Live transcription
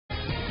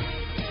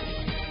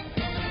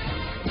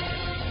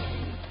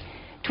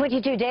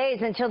22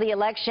 days until the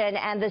election,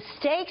 and the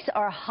stakes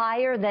are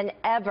higher than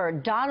ever.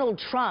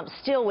 Donald Trump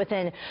still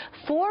within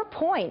 4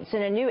 points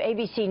in a new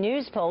ABC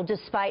News poll,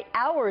 despite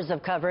hours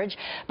of coverage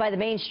by the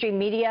mainstream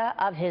media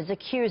of his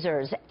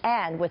accusers.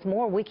 And with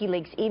more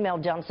WikiLeaks email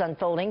dumps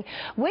unfolding,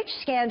 which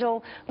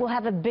scandal will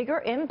have a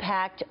bigger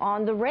impact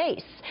on the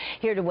race?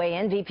 Here to weigh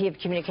in, VP of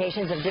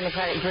Communications of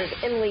Democratic Group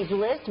Emily's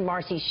List,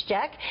 Marcy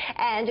Steck,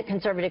 and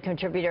conservative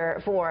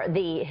contributor for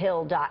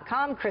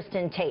TheHill.com,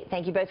 Kristen Tate.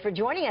 Thank you both for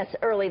joining us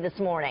early this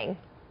morning.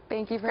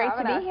 Thank you for having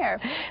us. Great to be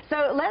here.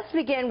 So let's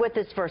begin with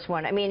this first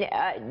one. I mean,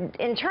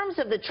 in terms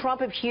of the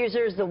Trump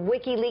accusers, the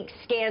WikiLeaks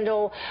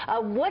scandal,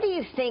 what do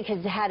you think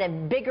has had a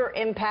bigger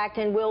impact,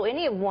 and will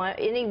any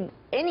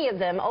of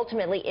them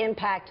ultimately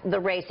impact the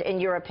race, in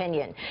your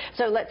opinion?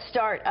 So let's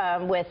start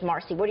with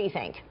Marcy. What do you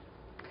think?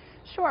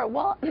 Sure.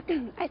 Well,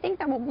 I think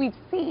that what we've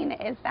seen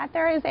is that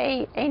there is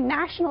a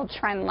national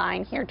trend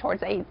line here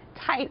towards a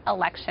tight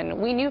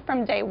election. We knew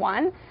from day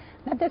one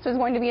that this was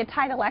going to be a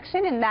tight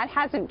election, and that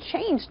hasn't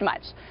changed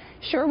much.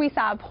 Sure, we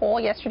saw a poll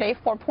yesterday,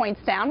 4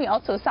 points down. We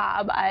also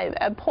saw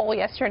a poll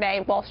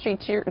yesterday, Wall Street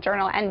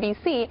Journal,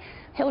 NBC,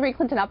 Hillary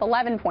Clinton up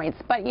 11 points.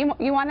 But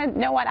you want to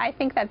know what? I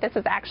think that this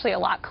is actually a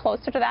lot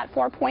closer to that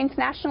 4 points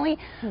nationally.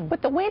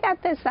 But the way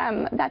that these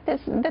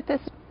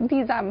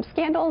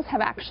scandals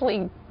have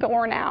actually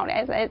borne out,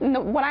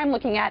 what I'm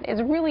looking at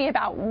is really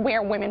about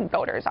where women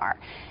voters are.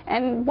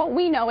 And what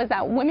we know is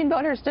that women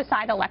voters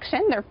decide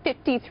election. They're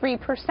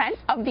 53%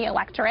 of the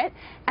electorate.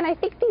 And I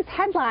think these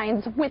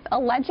headlines with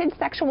alleged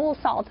sexual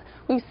assault,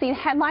 we've seen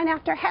headline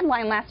after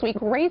headline last week,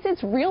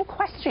 raises real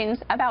questions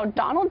about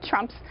Donald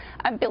Trump's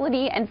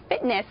ability and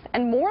fitness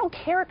and moral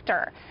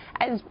character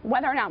as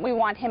whether or not we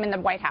want him in the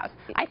White House.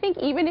 I think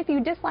even if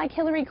you dislike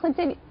Hillary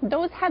Clinton,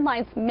 those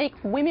headlines make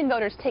women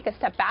voters take a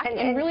step back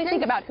and really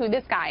think about who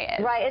this guy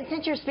is. Right, and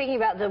since you're speaking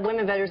about the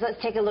women voters,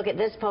 let's take a look at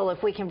this poll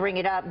if we can bring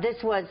it up. This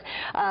was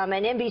an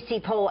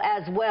NBC poll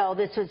as well.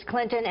 This was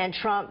Clinton and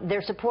Trump,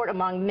 their support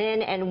among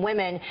men and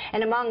women.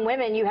 And among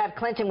women, you have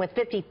Clinton with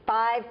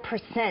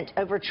 55%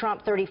 over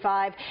Trump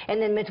 35%. And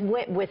then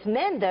with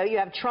men, though, you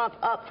have Trump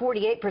up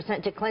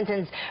 48% to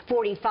Clinton's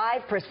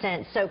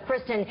 45%. So,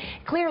 Kristen,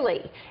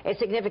 clearly a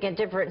significant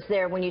difference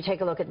there when you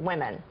take a look at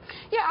women.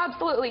 Yeah,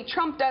 absolutely.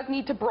 Trump does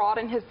need to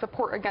broaden his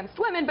support against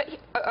women, but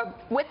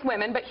with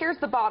women. But here's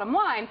the bottom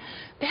line: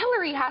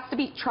 Hillary has to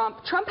beat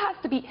Trump. Trump has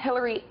to beat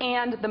Hillary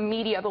and the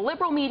media. The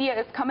liberal media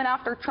is coming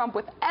after Trump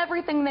with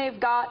everything they've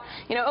got.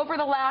 You know, over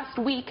the last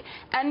week,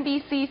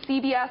 NBC,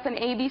 CBS, and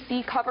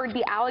ABC covered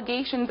the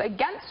allegations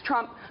against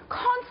Trump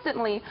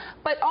constantly,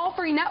 but all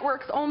three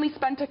networks only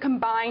spent a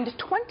combined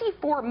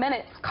 24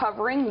 minutes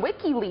covering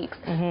WikiLeaks.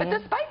 But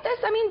despite this,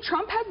 I mean,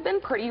 Trump has been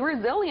pretty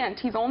resilient.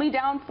 He's only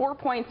down 4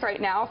 points right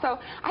now. So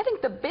I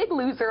think the big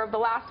loser of the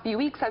last few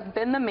weeks has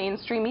been the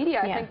mainstream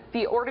media. I think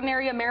the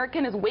ordinary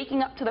American is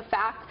waking up to the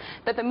fact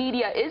that the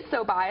media is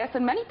so biased,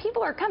 and many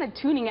people are kind of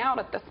tuning out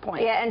at this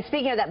point. Yeah, and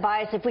speaking of that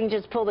bias, if we can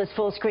just pull this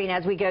full screen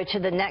as we go to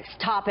the next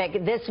topic.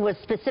 This was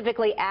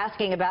specifically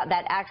asking about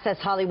that Access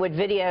Hollywood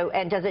video,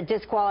 and does it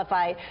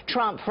disqualify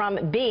Trump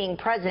from being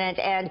president?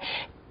 And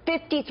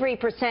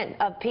 53%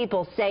 of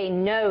people say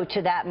no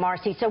to that,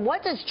 Marcy. So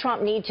what does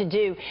Trump need to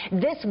do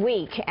this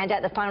week and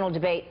at the final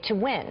debate to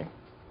win?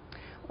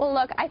 Well,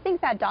 look, I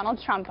think that Donald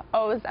Trump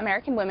owes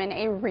American women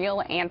a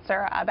real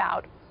answer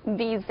about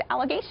these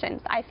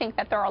allegations. I think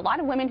that there are a lot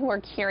of women who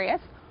are curious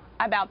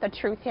about the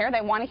truth here.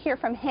 They want to hear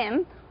from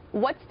him.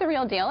 What's the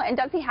real deal, and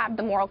does he have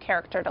the moral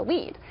character to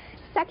lead?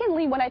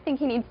 Secondly, what I think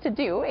he needs to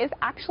do is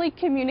actually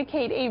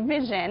communicate a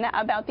vision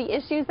about the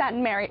issues that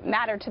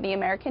matter to the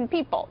American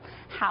people.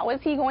 How is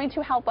he going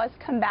to help us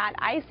combat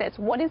ISIS?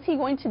 What is he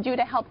going to do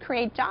to help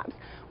create jobs?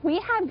 We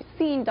have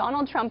seen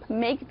Donald Trump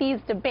make these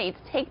debates,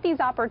 take these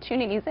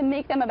opportunities and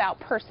make them about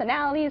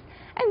personalities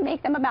and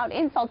make them about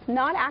insults,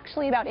 not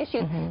actually about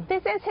issues.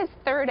 This is his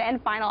third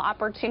and final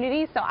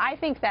opportunity, so I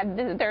think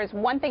that there's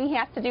one thing he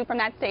has to do from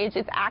that stage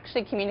is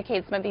actually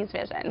communicate some of these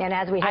visions. And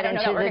as we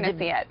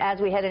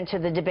head into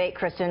the debate,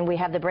 Kristen, we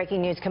have the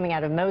breaking news coming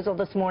out of Mosul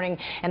this morning,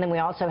 and then we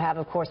also have,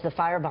 of course, the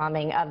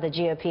firebombing of the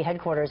GOP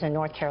headquarters in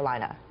North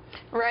Carolina.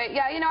 Right,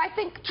 yeah, you know, I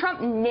think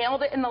Trump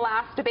nailed it in the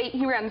last debate.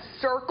 He ran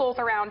circles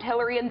around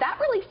Hillary, and that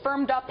really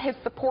firmed up his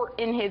support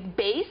in his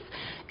base.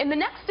 In the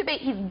next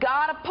debate, he's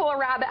got to pull a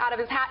rabbit out of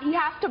his hat. He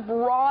has to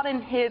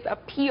broaden his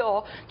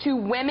appeal to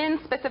women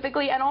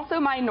specifically and also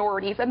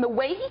minorities. And the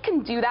way he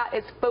can do that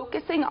is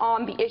focusing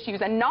on the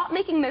issues and not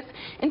making this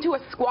into a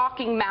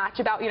squawking match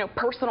about, you know,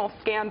 personal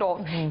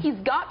scandals. He's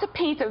got to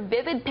paint a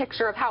vivid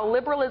picture of how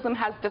liberalism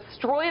has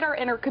destroyed our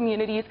inner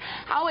communities,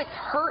 how it's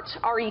hurt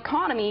our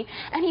economy,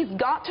 and he's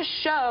got to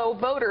show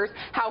voters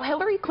how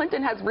Hillary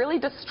Clinton has really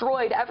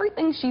destroyed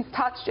everything she's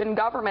touched in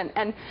government.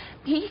 And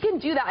he can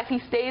do that if he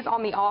stays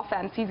on the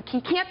offense.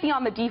 He can't be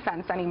on the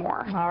defense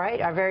anymore. All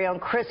right, our very own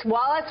Chris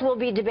Wallace will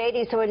be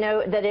debating, so I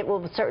know that it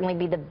will certainly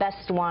be the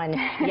best one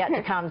yet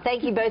to come.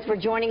 Thank you both for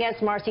joining us,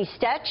 Marcy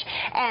Steck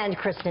and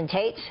Kristen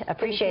Tate.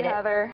 Appreciate it. Heather.